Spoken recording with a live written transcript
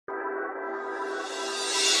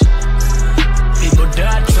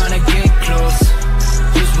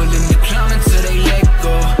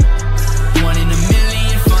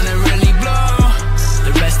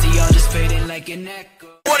an echo.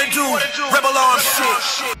 What it do? Rebel on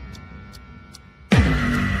shit.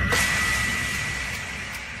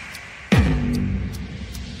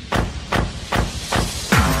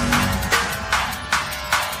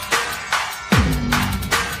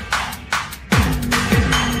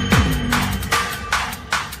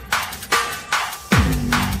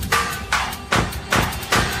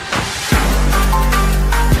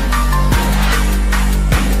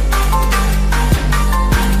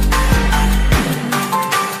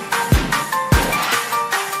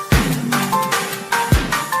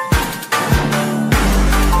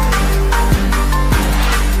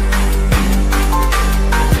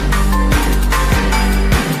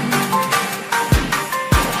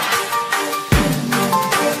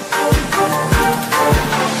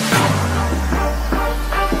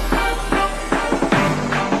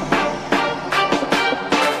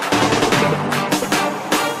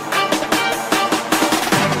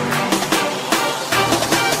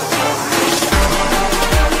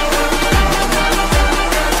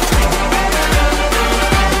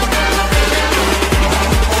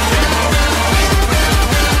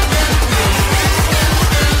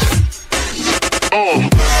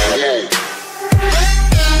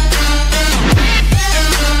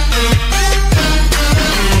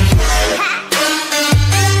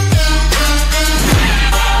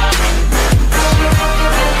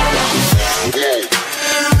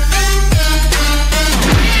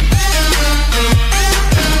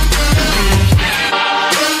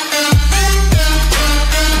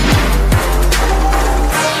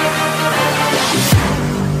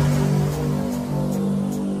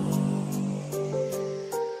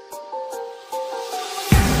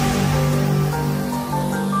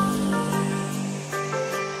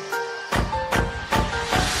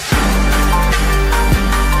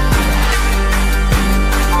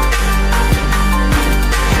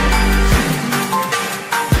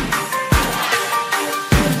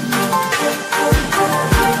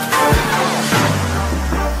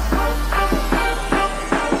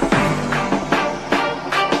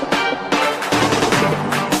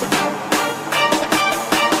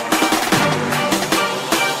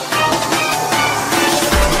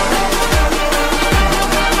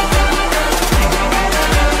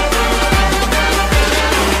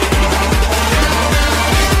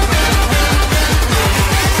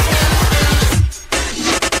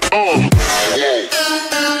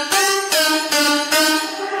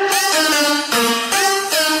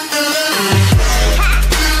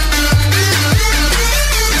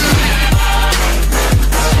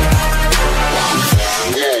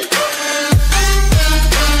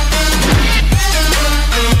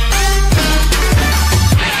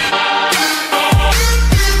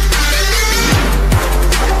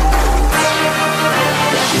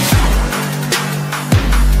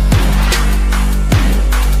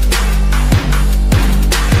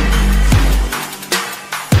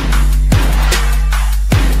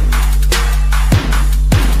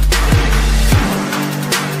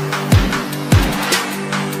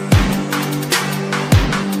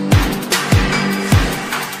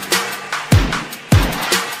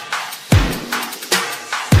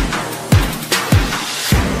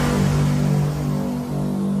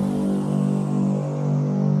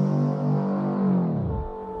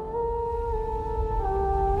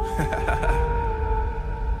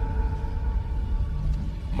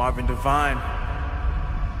 Marvin Devine,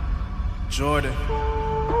 Jordan.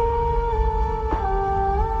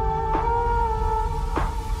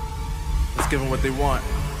 Let's give them what they want.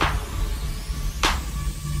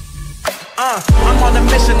 I'm on a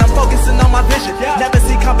mission, I'm focusing on my vision. Never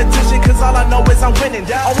see competition, cause all I know is I'm winning.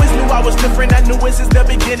 Always knew I was different, I knew it since the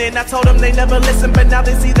beginning. I told them they never listen, but now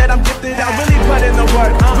they see that I'm gifted. I really put in the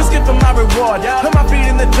work, risking for my reward. Put my feet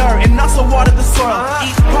in the dirt, and also water the soil.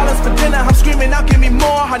 Eat products for dinner, I'm screaming out, give me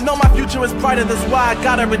more. I know my future is brighter, that's why I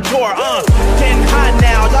gotta endure. Getting hot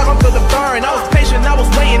now, y'all gon' feel the burn. I was patient, I was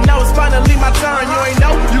waiting, now it's finally my turn. You ain't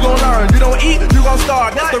know, you gon' learn. You don't eat, you gon'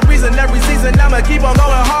 starve. That's the reason every season I'ma keep on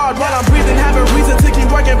going hard while I'm breathing. Have a reason to keep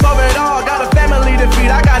working for it all. Got a family to feed,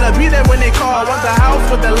 I gotta be there when they call. Want the house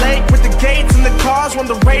with the lake, with the gates and the cars. Want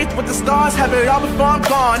the wraith with the stars, have it all before I'm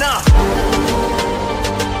gone.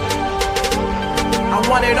 I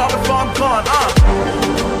want it all before I'm gone.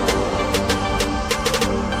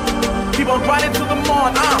 Keep on grinding till the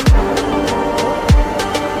morn.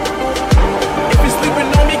 If you're sleeping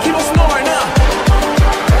on me, keep on snoring.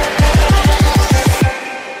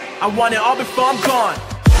 I want it all before I'm gone.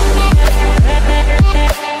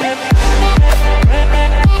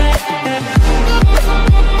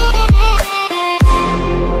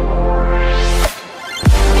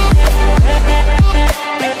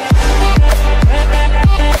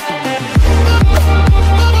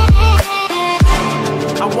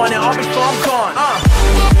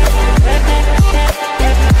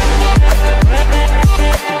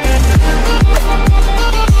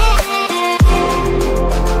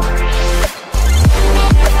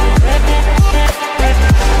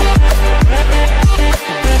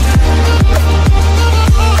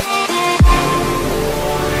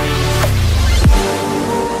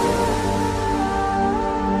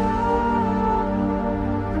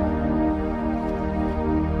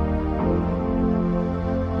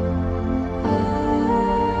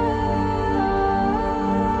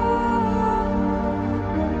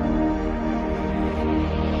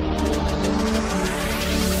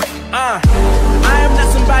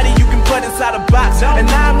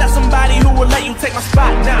 take my spot.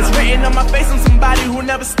 It's written on my face, I'm somebody who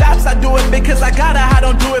never stops. I do it because I gotta, I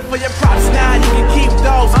don't do it for your props. Nah, you can keep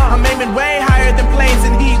those. I'm aiming way higher than planes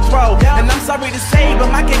in Heathrow. And I'm sorry to say, but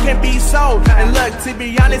my cake can't be sold. And look, to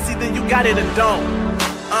be honest, either you got it or don't.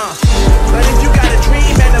 But if you got a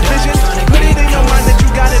dream and a vision, put it in your mind that you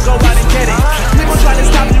gotta go out and get it. People try to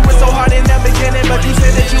stop you, it's so hard in the beginning, but you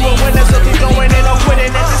said that you a winner, so keep going and no quitting.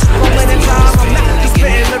 At this moment in time, I'm not just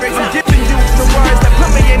spitting lyrics, I'm giving you the words that put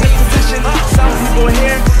me in this position. Some people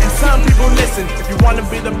hear and some people listen. If you wanna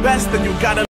be the best, then you gotta